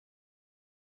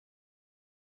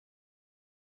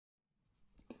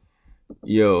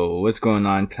Yo, what's going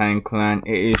on, Time Clan?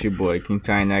 It is your boy King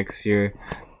Time X here,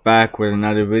 back with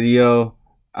another video.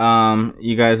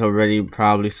 You guys already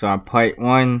probably saw part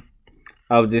 1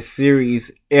 of this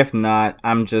series. If not,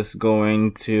 I'm just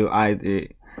going to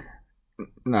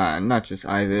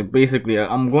basically,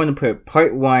 I'm going to put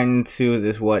part 1 to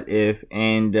this what if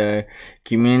in the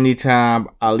community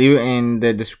tab. I'll leave it in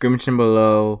the description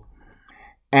below.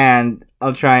 And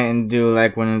I'll try and do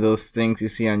like one of those things you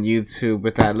see on YouTube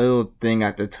with that little thing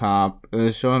at the top. It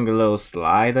was showing a little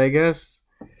slide, I guess.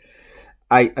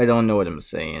 I don't know what I'm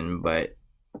saying, but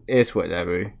it's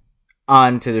whatever.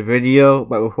 On to the video,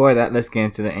 but before that, let's get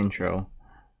into the intro.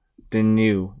 The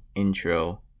new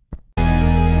intro.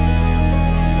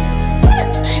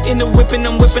 In the whipping,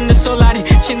 I'm whipping the solati.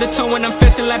 Chin the tone when I'm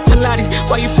facing like Pilates.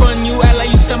 Why you frontin', you act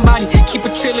like you somebody. Keep a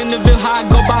trail in the ville, how I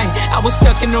go by. I was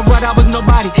stuck in the rut, I was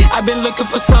nobody. I've been looking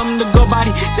for something to go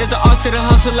body. There's an art to the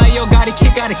hustle like yo got it.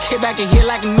 Kick out a kick back and hit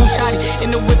like a new shotty.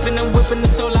 In the whipping, I'm whipping the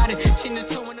solati. Chin the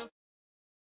tone when I'm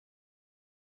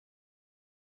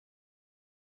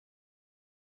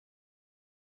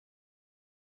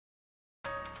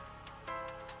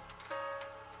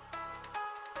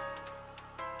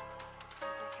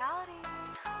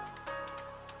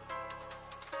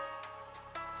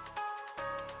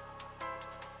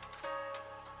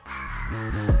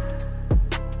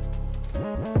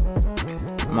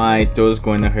My throat's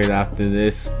going to hurt after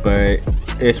this, but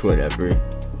it's whatever.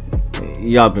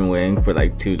 Y'all been waiting for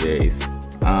like 2 days.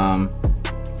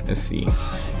 Let's see.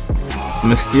 A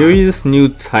mysterious new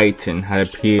titan had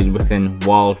appeared within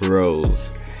Walled Rose.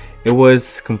 It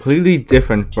was completely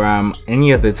different from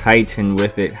any other titan,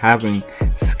 with it having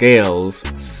scales,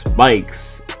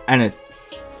 spikes, and a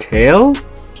tail?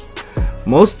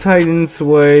 Most titans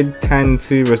would tend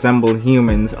to resemble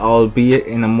humans, albeit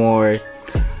in a more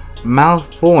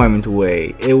malformed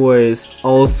way. It was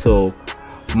also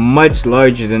much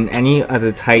larger than any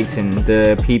other titan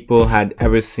the people had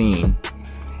ever seen.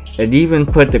 It even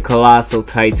put the colossal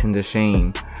titan to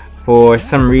shame. For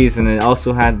some reason, it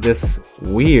also had this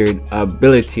weird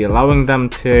ability allowing them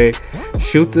to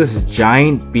shoot this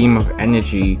giant beam of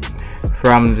energy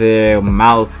from their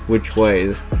mouth, which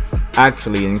was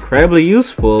actually incredibly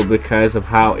useful because of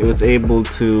how it was able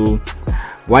to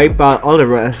wipe out all the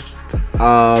rest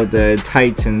of the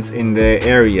titans in their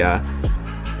area.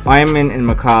 Eren and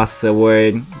Mikasa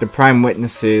were the prime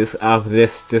witnesses of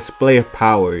this display of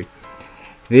power.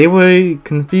 They were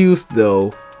confused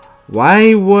though.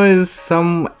 Why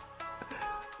wasn't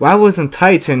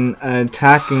Titan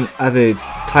attacking other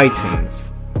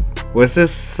titans? Was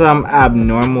this some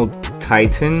abnormal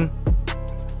titan?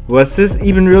 Was this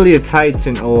even really a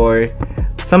titan or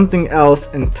something else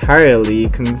entirely,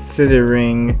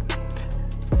 considering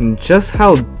just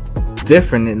how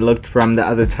different it looked from the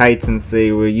other titans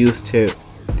they were used to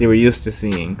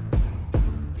seeing?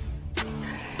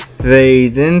 They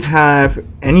didn't have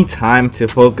any time to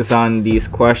focus on these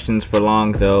questions for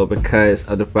long though, because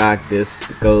of the fact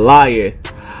this Goliath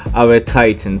of a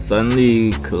titan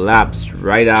suddenly collapsed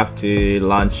right after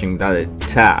launching that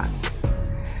attack.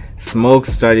 Smoke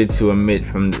started to emit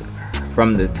from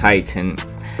the titan,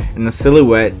 and a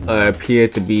silhouette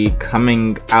appeared to be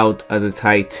coming out of the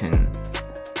titan.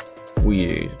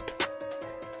 Weird.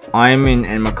 Eren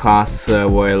and Mikasa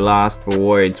were lost for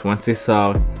words once they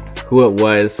saw who it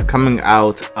was coming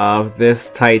out of this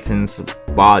titan's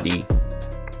body.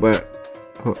 But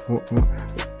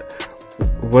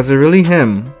was it really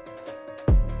him?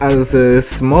 As the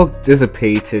smoke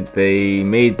dissipated, they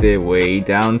made their way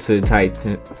down to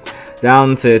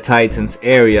the titan's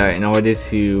area in order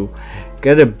to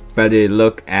get a better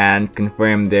look and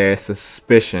confirm their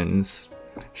suspicions.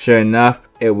 Sure enough,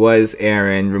 it was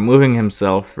Eren removing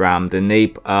himself from the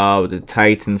nape of the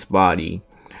titan's body.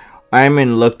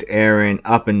 Eren looked Eren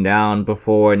up and down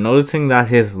before noticing that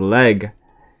his leg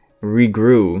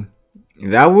regrew.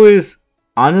 That was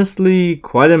honestly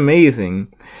quite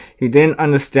amazing. He didn't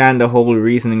understand the whole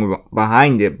reasoning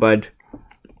behind it, but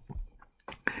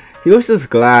he was just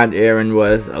glad Eren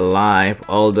was alive,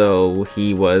 although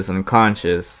he was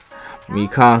unconscious.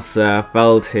 Mikasa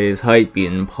felt his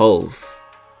heartbeat and pulse.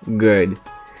 Good.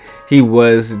 He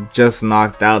was just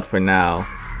knocked out for now.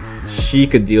 She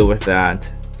could deal with that.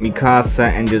 Mikasa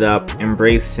ended up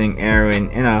embracing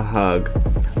Eren in a hug,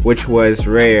 which was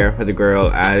rare for the girl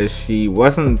as she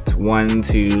wasn't one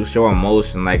to show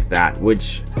emotion like that,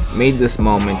 which made this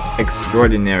moment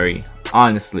extraordinary,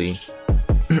 honestly.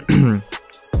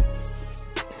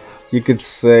 You could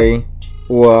say,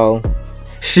 well,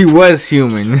 she was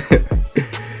human.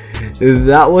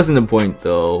 That wasn't the point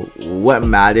though. What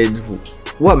mattered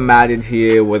what mattered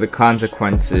here were the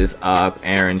consequences of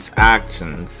Eren's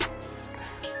actions.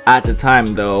 At the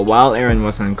time though, while Eren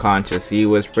was unconscious, he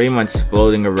was pretty much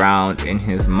floating around in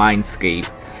his mindscape.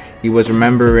 He was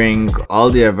remembering all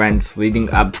the events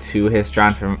leading up to his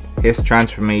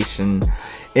transformation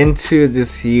into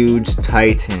this huge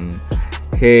titan.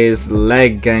 His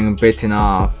leg getting bitten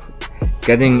off,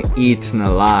 getting eaten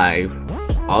alive.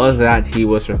 All of that he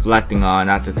was reflecting on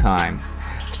at the time.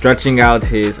 Stretching out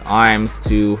his arms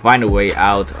to find a way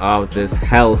out of this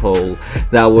hellhole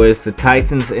that was the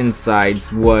Titan's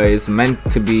insides was meant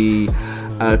to be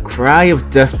a cry of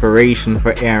desperation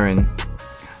for Eren.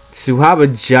 To have a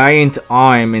giant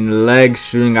arm and legs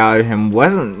shooting out of him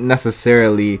wasn't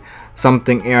necessarily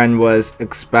something Eren was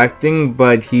expecting,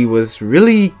 but he wasn't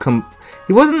really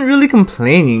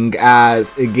complaining,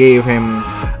 as it gave him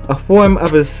a form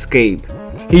of escape.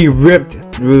 He ripped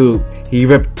through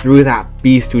that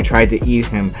beast who tried to eat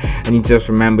him, and he just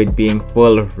remembered being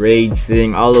full of rage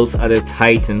seeing all those other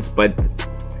titans, but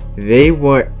they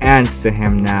were ants to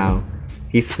him now.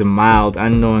 He smiled,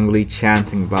 unknowingly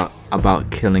chanting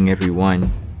about killing everyone.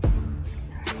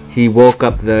 He woke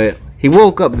up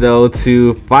though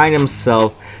to find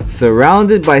himself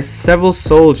surrounded by several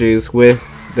soldiers with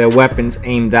their weapons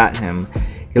aimed at him.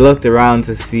 He looked around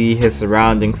to see his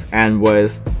surroundings and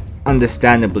was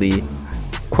understandably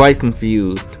quite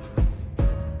confused.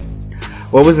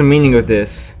 What was the meaning of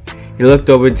this? He looked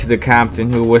over to the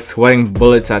captain, who was sweating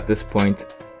bullets at this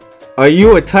point. "Are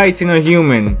you a titan or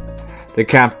human?" The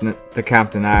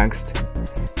captain asked.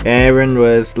 Eren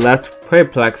was left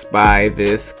perplexed by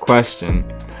this question.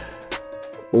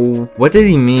 What did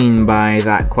he mean by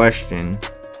that question?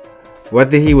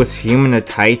 Whether he was human or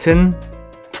titan?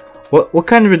 What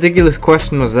kind of ridiculous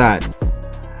question was that?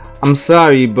 "I'm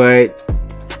sorry, but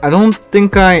I don't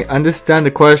think I understand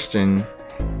the question."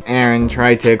 Eren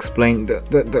tried to explain.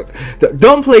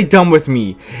 Don't play dumb with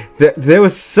me. There were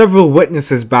several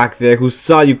witnesses back there who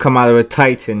saw you come out of a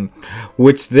titan,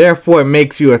 which therefore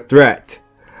makes you a threat.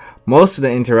 Most of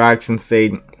the interactions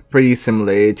stayed pretty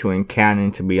similar to in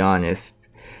canon, to be honest.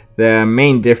 The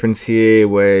main difference here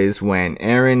was when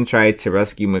Eren tried to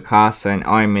rescue Mikasa and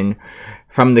Armin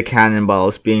from the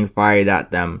cannonballs being fired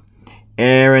at them.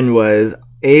 Eren was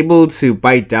able to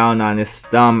bite down on his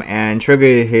thumb and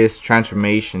trigger his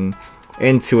transformation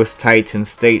into his titan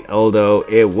state, although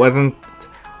it wasn't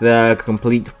the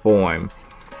complete form.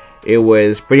 It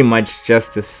was pretty much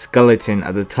just a skeleton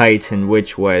of the titan,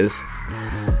 which was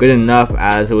good enough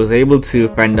as it was able to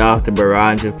fend off the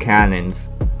barrage of cannons.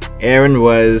 Eren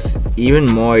was even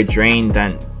more drained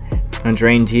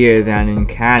here than in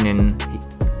canon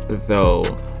though.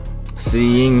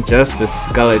 Seeing just a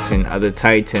skeleton of the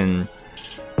titan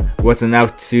was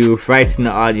enough to frighten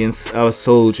the audience of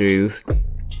soldiers,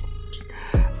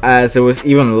 as it was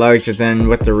even larger than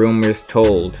what the rumors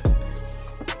told.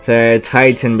 The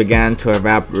titan began to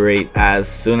evaporate as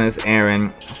soon as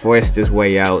Eren forced his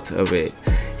way out of it.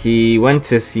 He went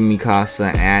to see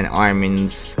Mikasa and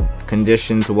Armin's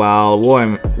conditions, while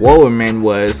Warman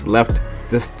was left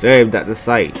disturbed at the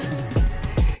sight.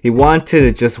 He wanted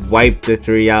to just wipe the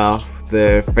three off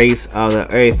the face of the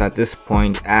earth at this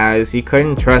point, as he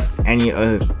couldn't trust any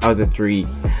of the three,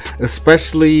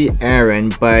 especially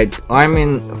Eren, but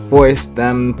Armin forced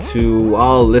them to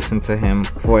all listen to him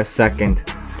for a second.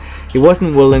 He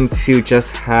wasn't willing to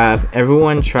just have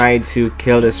everyone try to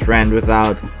kill his friend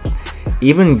without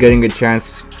even getting a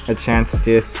chance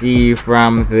to see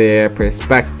from their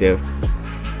perspective.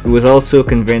 He was also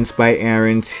convinced by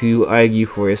Eren to argue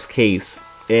for his case.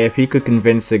 If he could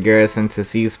convince the garrison to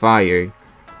cease fire,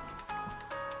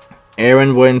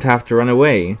 Eren wouldn't have to run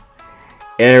away.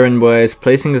 Eren was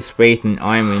placing his faith in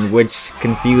Armin, which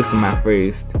confused him at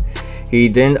first. He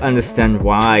didn't understand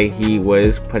why he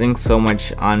was putting so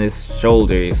much on his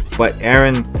shoulders, but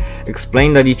Eren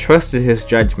explained that he trusted his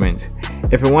judgment.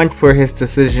 If it weren't for his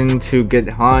decision to get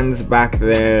Hans back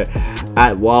there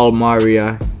at Wall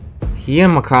Maria, he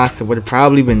and Mikasa would have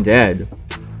probably been dead.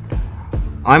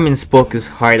 Armin spoke his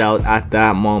heart out at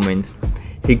that moment.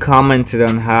 He commented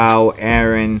on how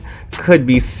Eren could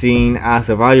be seen as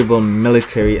a valuable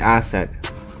military asset.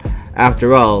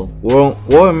 After all,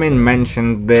 Warman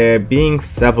mentioned there being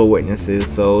several witnesses,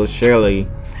 so surely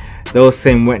those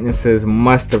same witnesses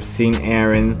must have seen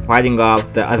Eren fighting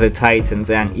off the other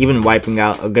titans and even wiping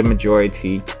out a good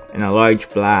majority in a large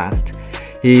blast.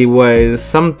 He was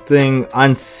something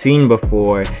unseen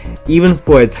before, even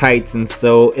for a titan,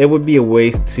 so it would be a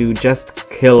waste to just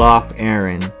kill off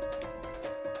Eren.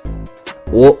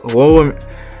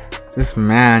 This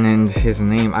man and his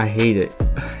name, I hate it.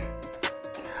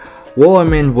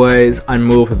 Warman was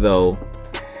unmoved though.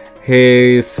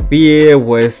 His fear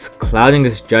was clouding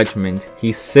his judgment.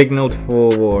 He signaled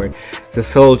for the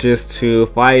soldiers to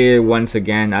fire once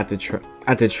again at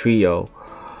the trio.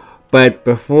 But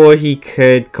before he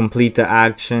could complete the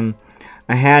action,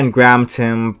 a hand grabbed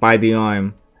him by the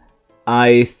arm.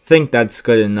 "I think that's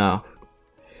good enough."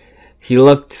 He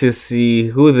looked to see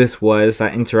who this was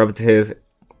that interrupted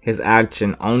his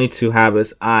action, only to have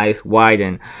his eyes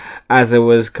widen as it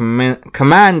was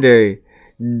Commander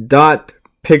Dot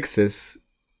Pixis,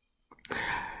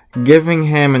 giving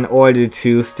him an order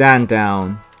to stand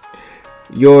down.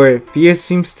 Your fear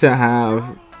seems to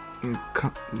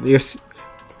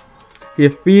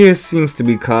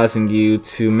be causing you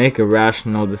to make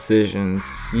irrational decisions.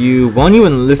 You won't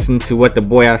even listen to what the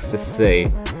boy has to say.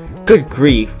 Good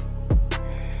grief.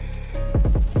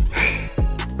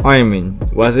 Armin,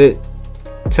 was it?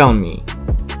 Tell me,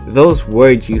 those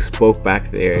words you spoke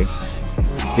back there,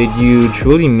 did you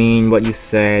truly mean what you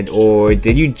said, or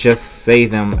did you just say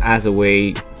them as a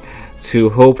way to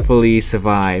hopefully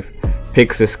survive?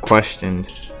 Pixis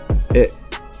questioned. It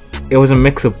was a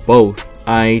mix of both.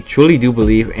 I truly do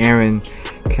believe Eren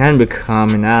can become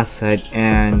an asset,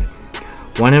 and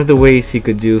one of the ways he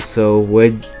could do so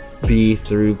would be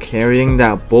through carrying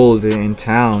that boulder in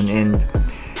town and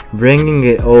bringing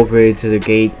it over to the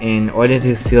gate in order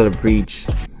to seal the breach.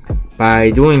 By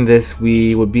doing this,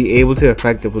 we would be able to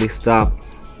effectively stop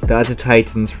the other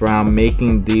Titans from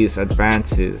making these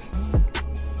advances.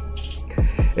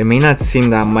 It may not seem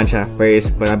that much at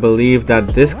first, but I believe that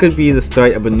this could be the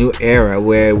start of a new era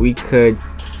where we could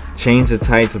change the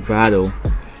tides of battle.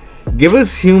 Give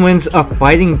us humans a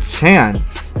fighting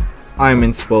chance,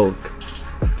 Armin spoke.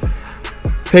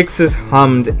 Pixis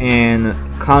hummed in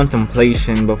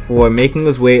contemplation before making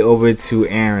his way over to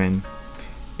Eren.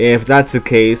 If that's the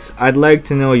case, I'd like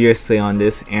to know your say on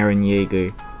this, Eren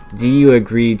Yeager. Do you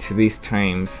agree to these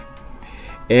terms?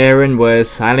 Eren was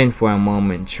silent for a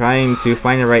moment, trying to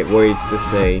find the right words to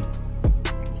say.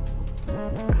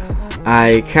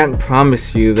 I can't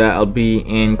promise you that I'll be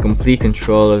in complete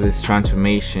control of this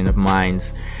transformation of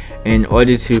minds in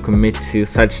order to commit to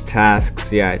such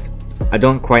tasks yet. I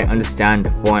don't quite understand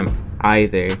the form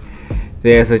either.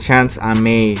 There's a chance I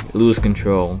may lose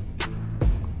control.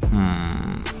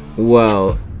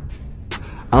 Well,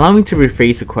 allow me to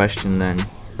rephrase the question then.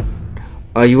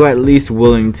 Are you at least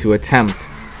willing to attempt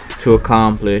to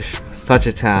accomplish such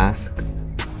a task?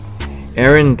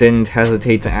 Eren didn't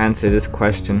hesitate to answer this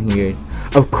question here.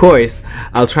 Of course,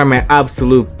 I'll try my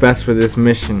absolute best for this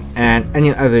mission and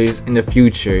any others in the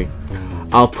future.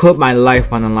 I'll put my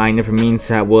life on the line if it means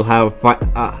that we'll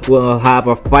have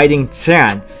a fighting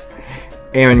chance,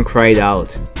 Eren cried out.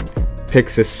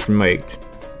 Pixis smirked.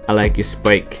 I like your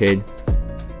spike, kid.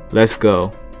 Let's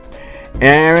go.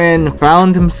 Eren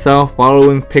found himself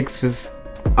following Pixis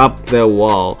up the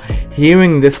wall.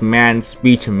 Hearing this man's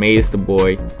speech amazed the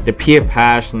boy. The pure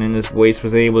passion in his voice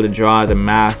was able to draw the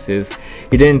masses.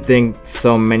 He didn't think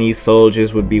so many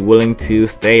soldiers would be willing to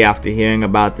stay after hearing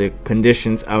about the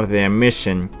conditions of their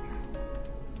mission.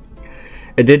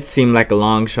 It did seem like a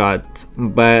long shot,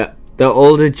 but the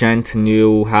older gent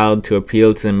knew how to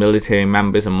appeal to the military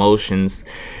members' emotions.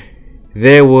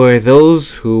 There were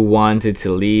those who wanted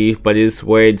to leave, but his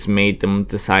words made them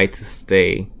decide to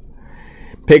stay.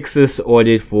 Pixis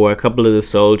ordered for a couple of the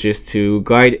soldiers to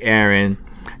guard Eren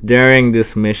during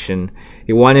this mission.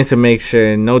 He wanted to make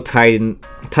sure no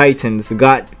Titans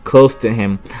got close to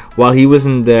him while he was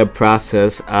in the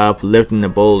process of lifting the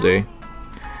boulder.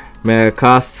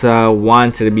 Mikasa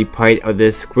wanted to be part of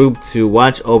this group to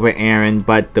watch over Eren,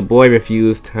 but the boy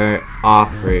refused her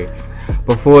offer.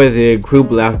 Before the group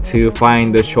left to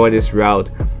find the shortest route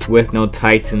with no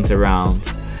Titans around,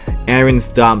 Eren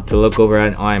stopped to look over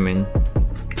at Armin.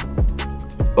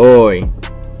 Oi,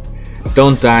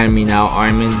 don't die on me now,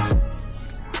 Armin.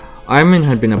 Armin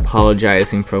had been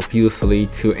apologizing profusely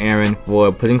to Eren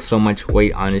for putting so much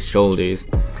weight on his shoulders,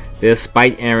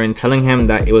 despite Eren telling him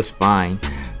that it was fine,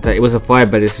 that it was a far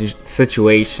better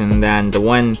situation than the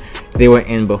one they were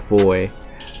in before.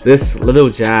 This little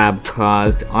jab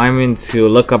caused Armin to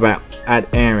look up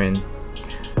at Eren,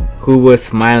 who was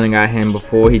smiling at him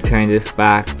before he turned his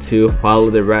back to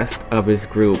follow the rest of his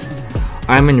group.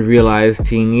 Armin realized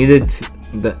he needed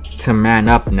to man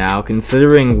up now,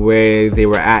 considering where they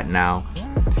were at now.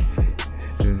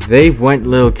 They weren't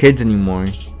little kids anymore.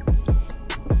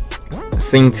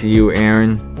 Same to you,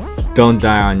 Eren. Don't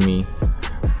die on me,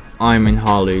 Armin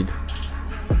hollered.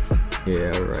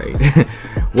 Yeah, right.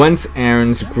 Once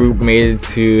Eren's group made it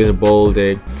to the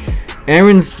boulder,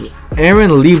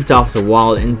 Eren leaped off the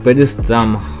wall and bit his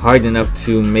thumb hard enough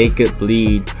to make it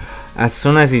bleed. As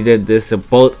soon as he did this, a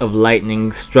bolt of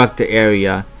lightning struck the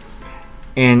area,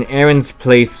 and Eren's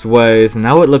place was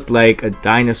now what looked like a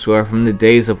dinosaur from the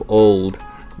days of old.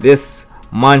 This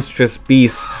monstrous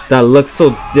beast that looked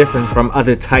so different from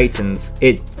other titans.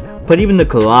 It put even the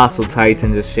colossal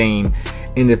titans to shame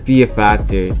in the fear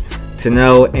factor. To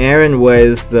know Eren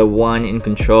was the one in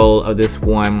control of this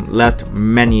form left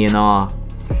many in awe.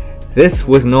 This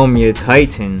was no mere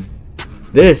titan.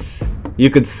 This, you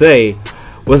could say,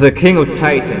 was a king of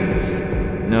titans.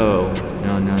 No.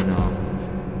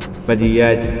 But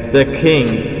yet, the king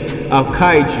of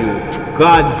kaiju,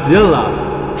 Godzilla.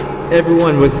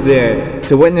 Everyone was there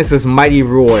to witness his mighty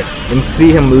roar and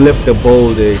see him lift the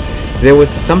boulder. There was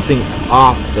something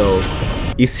off though.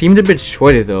 He seemed a bit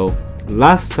shorter though.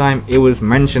 Last time it was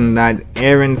mentioned that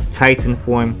Eren's titan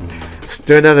form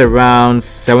stood at around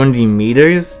 70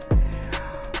 meters,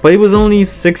 but it was only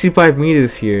 65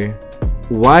 meters here.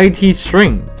 Why'd he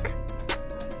shrink?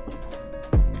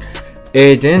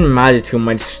 It didn't matter too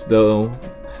much though,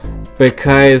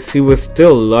 because he was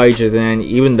still larger than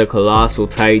even the colossal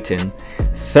titan,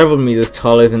 several meters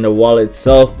taller than the wall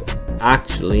itself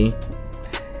actually.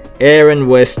 Eren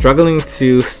was struggling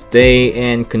to stay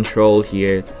in control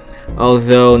here,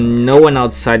 although no one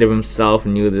outside of himself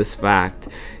knew this fact.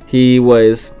 He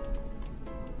was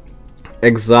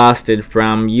exhausted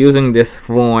from using this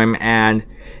form and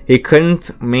he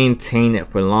couldn't maintain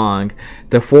it for long.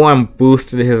 The form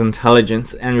boosted his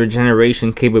intelligence and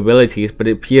regeneration capabilities, but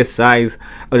the pure size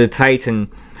of the Titan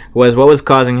was what was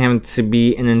causing him to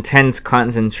be in intense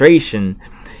concentration.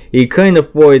 He couldn't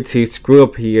afford to screw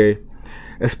up here,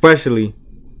 especially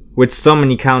with so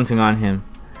many counting on him.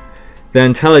 The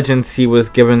intelligence he was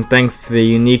given thanks to the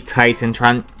unique Titan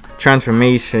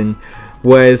transformation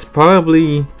was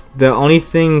probably the only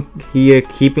thing here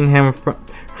keeping him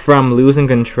from losing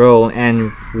control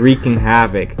and wreaking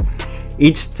havoc.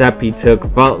 Each step he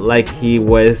took felt like he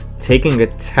was taking a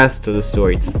test of the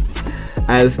sorts,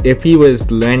 as if he was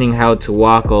learning how to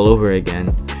walk all over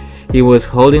again. He was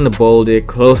holding the boulder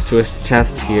close to his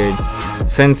chest here,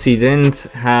 since he didn't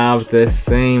have the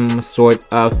same sort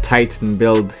of Titan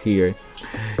build here.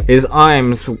 His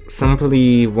arms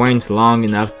simply weren't long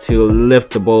enough to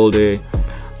lift the boulder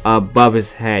above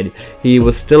his head. He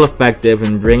was still effective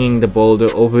in bringing the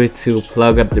boulder over to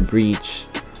plug up the breach.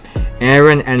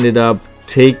 Eren ended up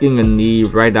taking a knee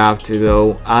right after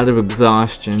though, out of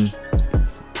exhaustion.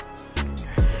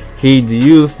 He'd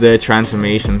used the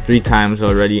transformation 3 times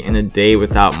already in a day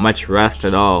without much rest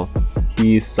at all.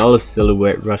 He saw a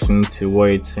silhouette rushing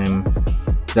towards him.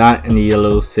 That and the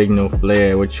yellow signal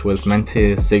flare, which was meant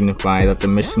to signify that the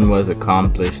mission was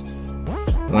accomplished.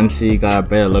 Once he got a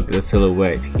better look at the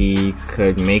silhouette, he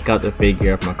could make out the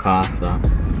figure of Mikasa.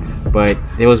 But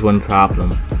there was one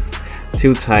problem.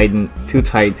 Two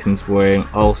titans were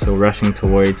also rushing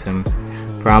towards him,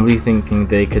 probably thinking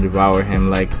they could devour him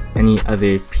like any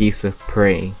other piece of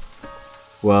prey.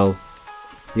 Well,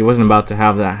 he wasn't about to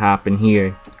have that happen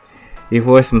here. He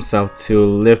forced himself to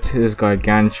lift his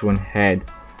gargantuan head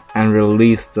and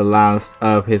release the last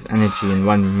of his energy in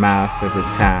one massive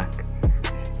attack.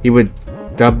 He would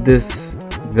dub this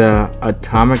the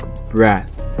atomic breath.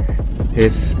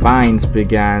 His spines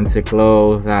began to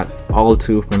glow that all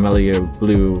too familiar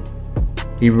blue.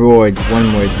 He roared one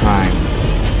more time.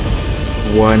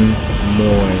 One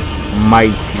more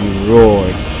mighty roar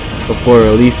before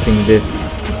releasing this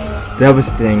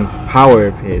devastating power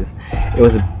of his. It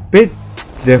was a bit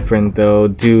different though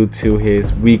due to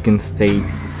his weakened state,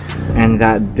 and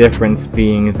that difference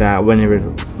being that when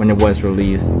it was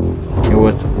released, it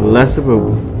was less of a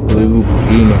blue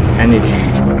beam of energy.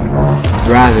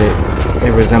 Rather,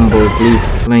 it resembled blue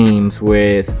flames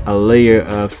with a layer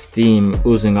of steam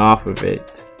oozing off of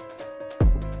it.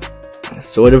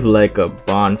 Sort of like a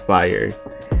bonfire.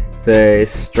 The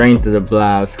strength of the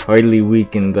blast hardly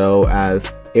weakened though,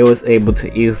 as it was able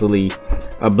to easily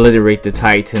obliterate the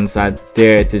titans that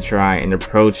dared to try and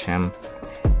approach him.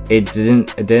 It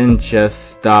didn't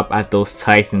just stop at those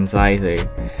titans either.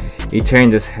 He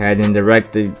turned his head and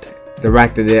directed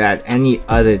it at any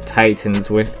other titans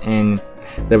within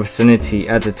the vicinity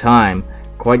at the time,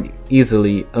 quite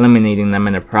easily eliminating them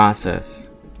in the process.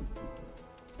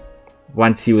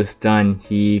 Once he was done,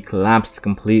 he collapsed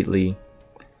completely.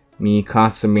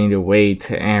 Mikasa made her way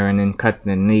to Eren and cut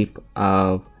the nape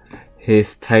of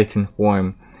his titan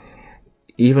form,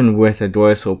 even with the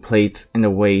dorsal plates in the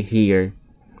way here.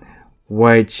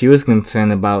 What she was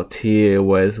concerned about here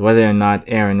was whether or not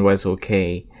Eren was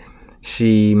okay.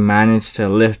 She managed to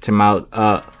lift him out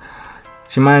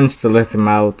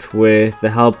with the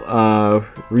help of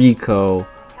Rico,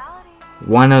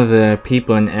 one of the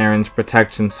people in Eren's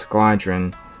protection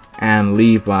squadron, and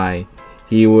Levi.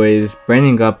 He was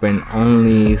burning up and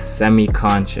only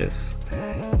semi-conscious.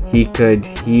 He could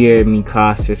hear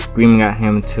Mikasa screaming at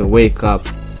him to wake up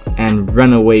and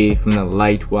run away from the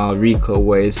light while Riko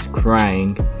was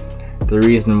crying. The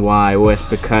reason why was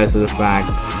because of the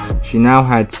fact she now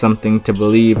had something to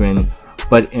believe in,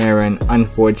 but Eren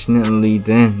unfortunately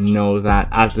didn't know that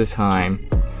at the time.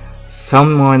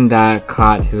 Someone that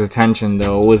caught his attention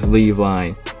though was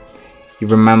Levi. He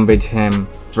remembered him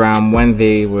from when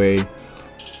they were,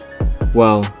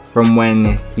 well, from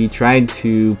when he tried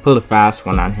to pull a fast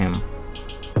one on him.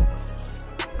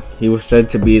 He was said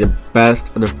to be the best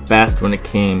of the best when it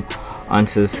came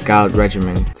onto the scout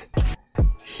regiment.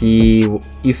 He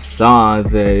saw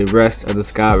the rest of the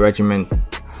scout regiment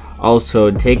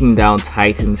also taking down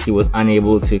titans he was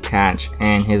unable to catch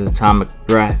in his atomic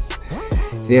breath.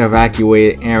 They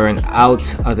evacuated Eren out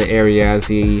of the area as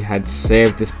he had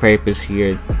served his purpose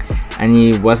here, and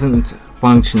he wasn't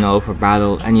functional for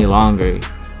battle any longer.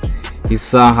 He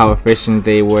saw how efficient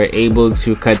they were able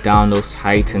to cut down those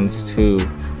titans too.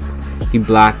 He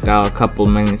blacked out a couple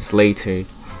minutes later.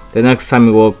 The next time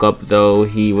he woke up though,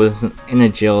 he was in a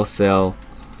jail cell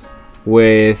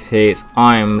with his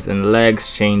arms and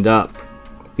legs chained up.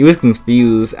 He was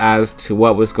confused as to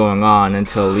what was going on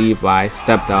until Levi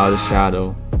stepped out of the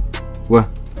shadow.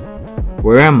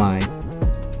 Where am I?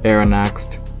 Eren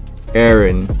asked.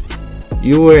 Eren,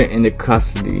 you were in the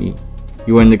custody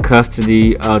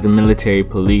of the military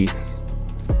police.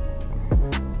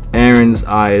 Eren's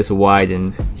eyes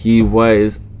widened. He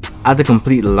was at a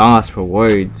complete loss for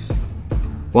words.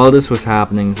 While this was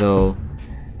happening though,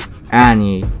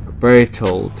 Annie,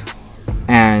 Bertolt,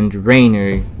 and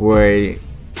Rainer were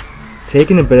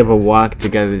taking a bit of a walk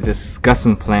together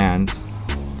discussing plans.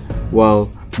 Well,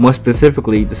 more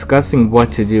specifically discussing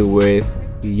what to do with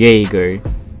Jaeger.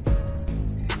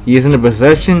 He is in the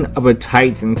possession of a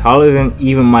titan taller than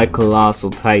even my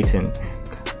colossal titan.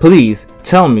 Please,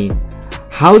 tell me,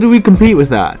 how do we compete with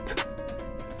that?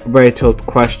 Bertolt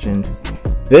questioned.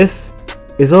 This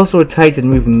is also a titan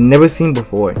we've never seen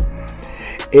before.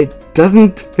 It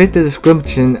doesn't fit the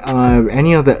description of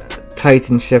any of the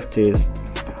titan shifters,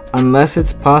 unless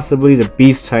it's possibly the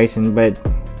beast titan, but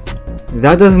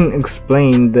that doesn't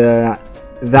explain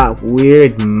that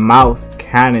weird mouth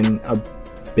cannon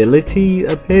ability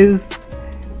of his,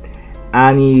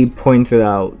 Annie pointed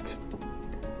out.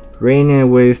 Rainer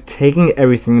was taking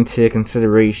everything into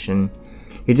consideration.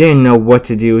 He didn't know what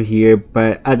to do here,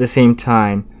 but at the same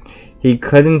time, he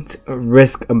couldn't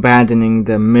risk abandoning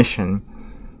the mission.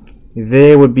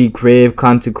 There would be grave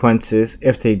consequences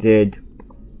if they did.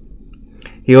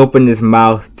 He opened his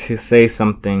mouth to say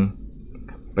something,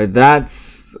 but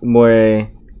that's where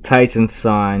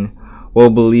Titan-san will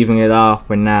be leaving it off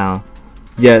for now.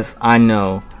 Yes, I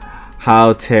know,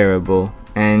 how terrible,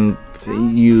 and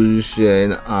you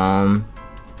should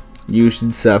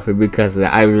suffer because of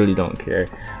that. I really don't care.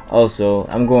 Also,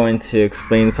 I'm going to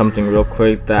explain something real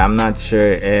quick that I'm not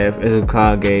sure if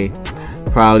Izukage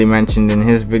probably mentioned in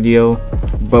his video,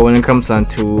 but when it comes down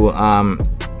to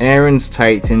Eren's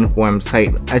Titan forms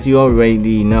height, as you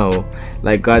already know,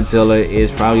 like Godzilla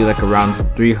is probably like around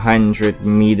 300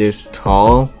 meters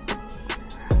tall.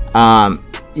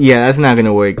 Yeah, that's not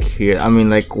gonna work here. I mean,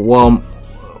 like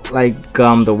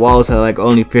the walls are like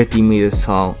only 50 meters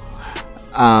tall.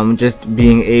 Just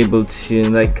being able to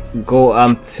like go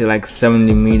up to like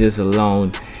 70 meters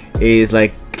alone is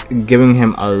like giving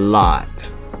him a lot.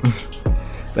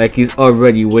 Like he's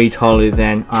already way taller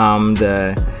than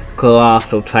the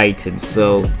colossal titan,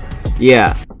 so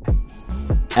yeah.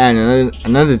 And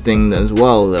another thing as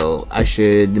well though I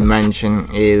should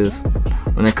mention is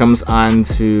when it comes on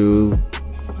to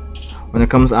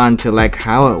like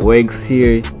how it works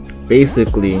here,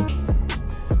 basically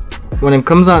when it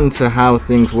comes on to how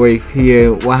things work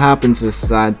here, what happens is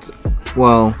that,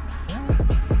 well,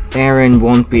 Eren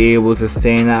won't be able to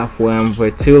stay in that form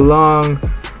for too long.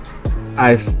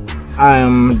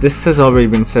 This has already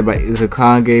been said by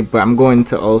Izukage, but I'm going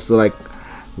to also like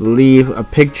leave a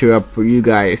picture up for you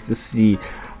guys to see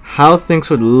how things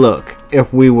would look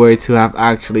if we were to have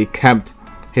actually kept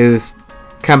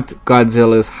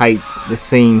Godzilla's height the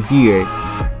same here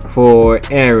for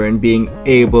Eren being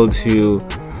able to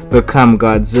become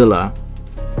Godzilla.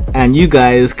 And you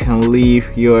guys can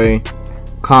leave your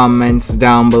comments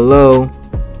down below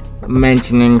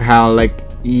mentioning how, like,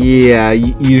 yeah,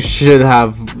 you should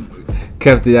have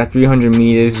kept it at 300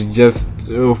 meters just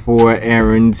for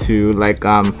Eren to like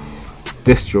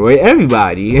destroy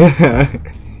everybody.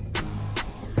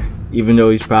 Even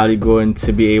though he's probably going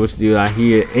to be able to do that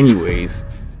here anyways.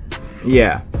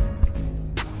 Yeah.